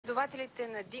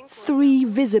3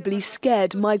 visibly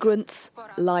scared migrants,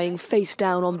 lying face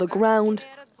down on the ground,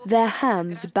 their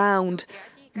hands bound.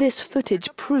 This footage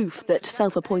proof that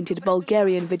self-appointed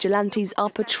Bulgarian vigilantes are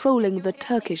patrolling the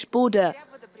Turkish border,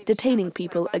 detaining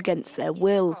people against their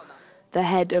will. The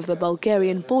head of the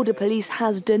Bulgarian border police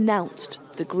has denounced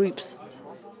the groups.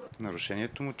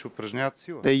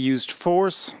 They used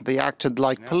force, they acted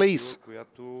like police,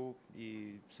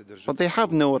 but they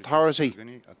have no authority.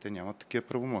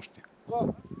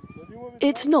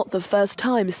 It's not the first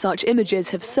time such images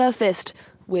have surfaced,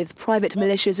 with private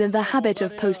militias in the habit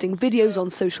of posting videos on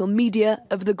social media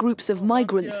of the groups of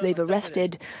migrants they've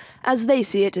arrested. As they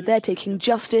see it, they're taking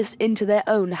justice into their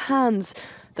own hands.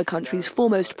 The country's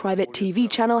foremost private TV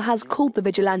channel has called the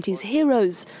vigilantes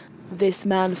heroes. This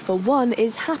man, for one,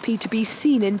 is happy to be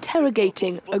seen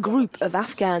interrogating a group of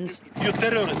Afghans. You're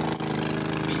terrorists.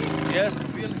 Yes.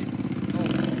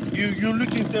 You're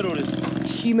looking terrorists.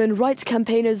 Human rights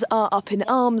campaigners are up in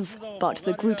arms, but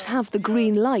the groups have the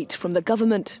green light from the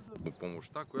government.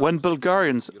 When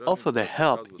Bulgarians offer their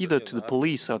help either to the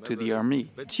police or to the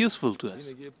army, it's useful to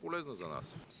us.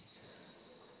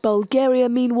 Bulgaria,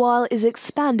 meanwhile, is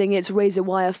expanding its razor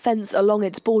wire fence along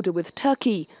its border with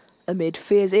Turkey, amid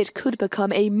fears it could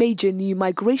become a major new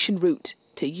migration route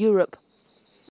to Europe.